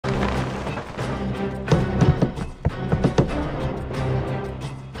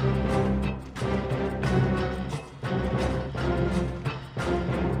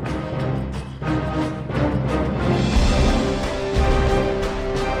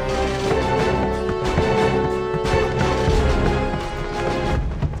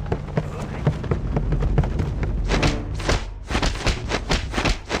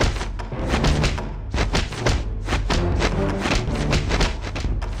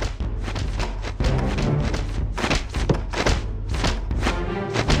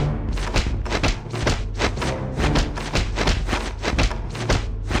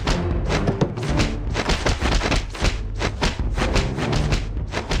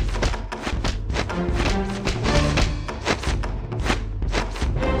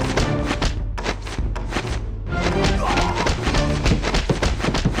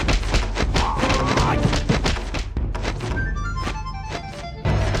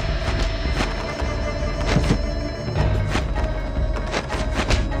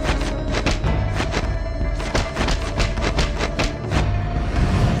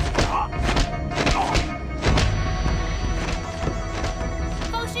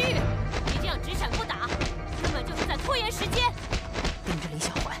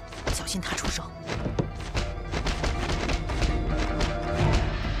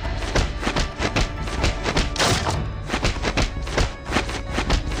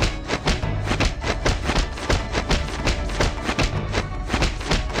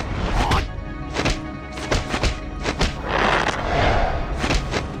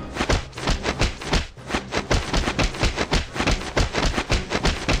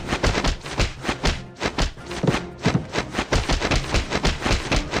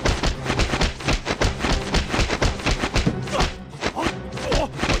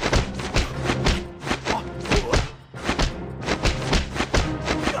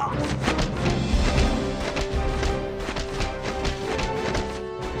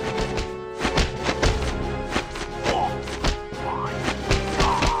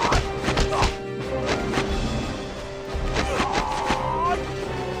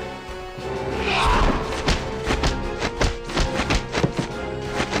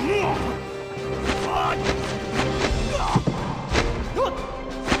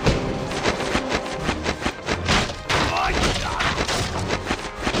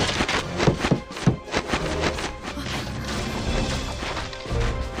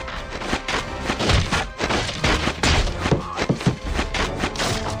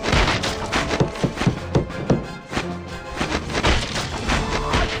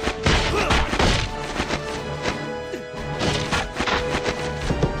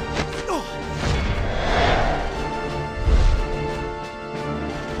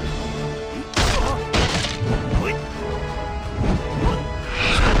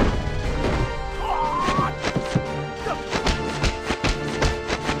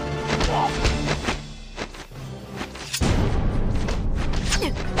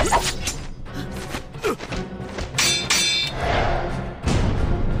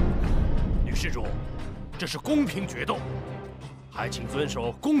这是公平决斗，还请遵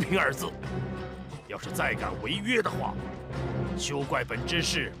守公平二字。要是再敢违约的话，休怪本知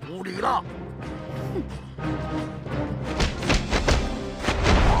识无礼了。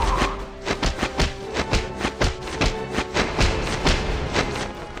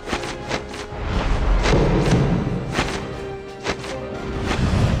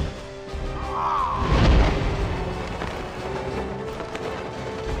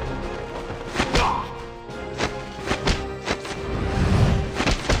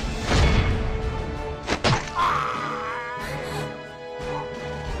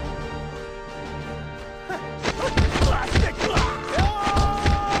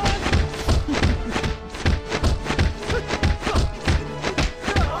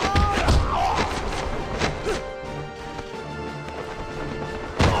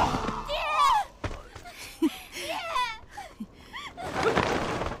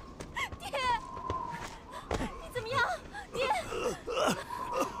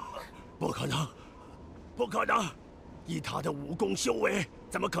以他的武功修为，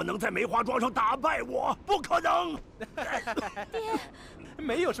怎么可能在梅花桩上打败我？不可能！爹，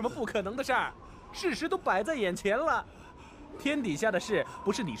没有什么不可能的事儿，事实都摆在眼前了。天底下的事，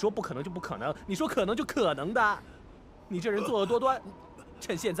不是你说不可能就不可能，你说可能就可能的。你这人作恶多端，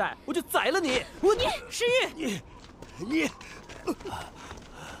趁现在我就宰了你！石玉，你，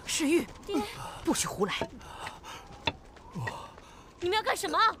石玉，爹，不许胡来！你们要干什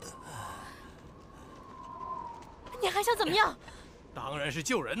么？你还想怎么样？当然是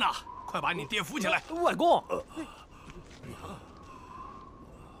救人呐！快把你爹扶起来！外公，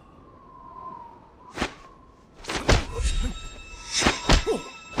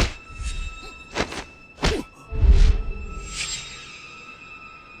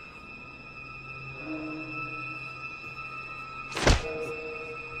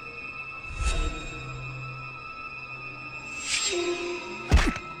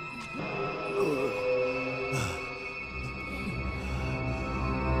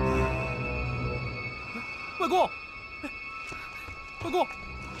外公，外公，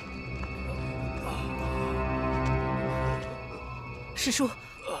师叔，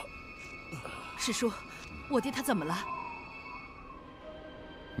师叔，我爹他怎么了？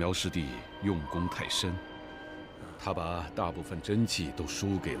苗师弟用功太深，他把大部分真气都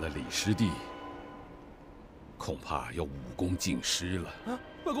输给了李师弟，恐怕要武功尽失了。啊，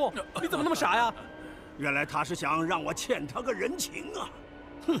外公，你怎么那么傻呀？原来他是想让我欠他个人情啊！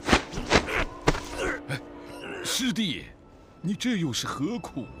哼！师弟，你这又是何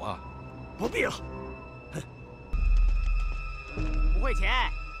苦啊？不必了。吴慧乾，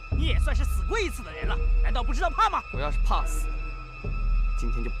你也算是死过一次的人了，难道不知道怕吗？我要是怕死，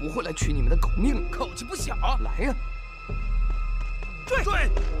今天就不会来取你们的狗命。口气不小，来呀！追！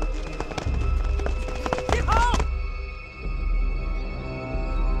别跑！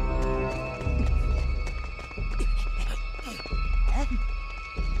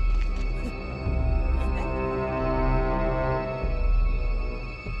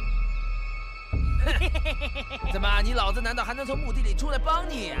怎么，你老子难道还能从墓地里出来帮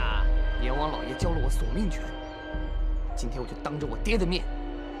你呀？阎王老爷教了我索命拳，今天我就当着我爹的面，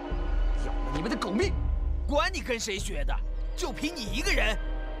要了你们的狗命！管你跟谁学的，就凭你一个人？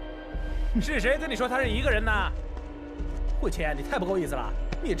是谁跟你说他是一个人呢？慧乾，你太不够意思了！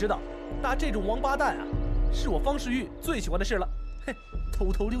你也知道，打这种王八蛋啊，是我方世玉最喜欢的事了。哼，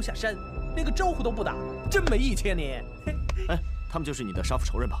偷偷溜下山，连个招呼都不打，真没义气啊你！哎，他们就是你的杀父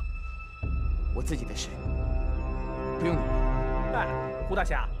仇人吧？我自己的事，不用你管。哎，胡大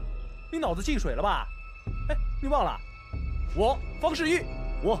侠，你脑子进水了吧？哎，你忘了，我方世玉，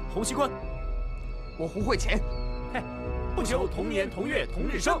我洪熙官，我胡慧乾。嘿，不求同年同月同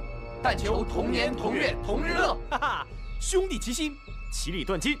日生，但求同年同月同日乐。哈哈，兄弟齐心，其利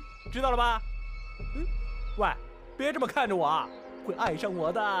断金，知道了吧？嗯，喂，别这么看着我啊，会爱上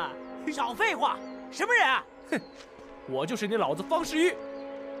我的。少废话，什么人啊？哼，我就是你老子方世玉，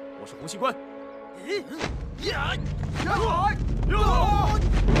我是洪熙官。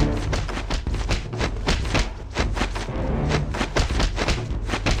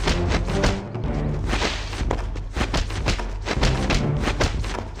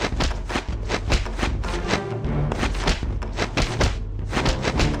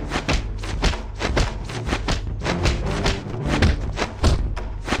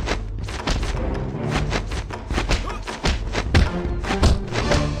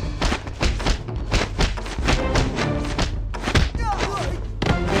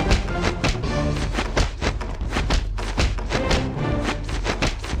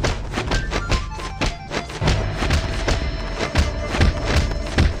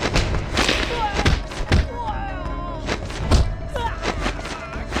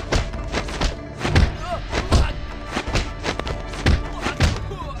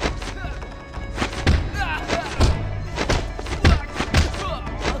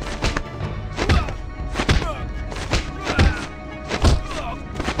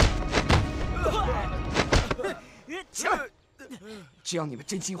只要你们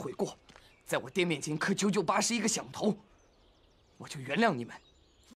真心悔过，在我爹面前磕9981个响头，我就原谅你们。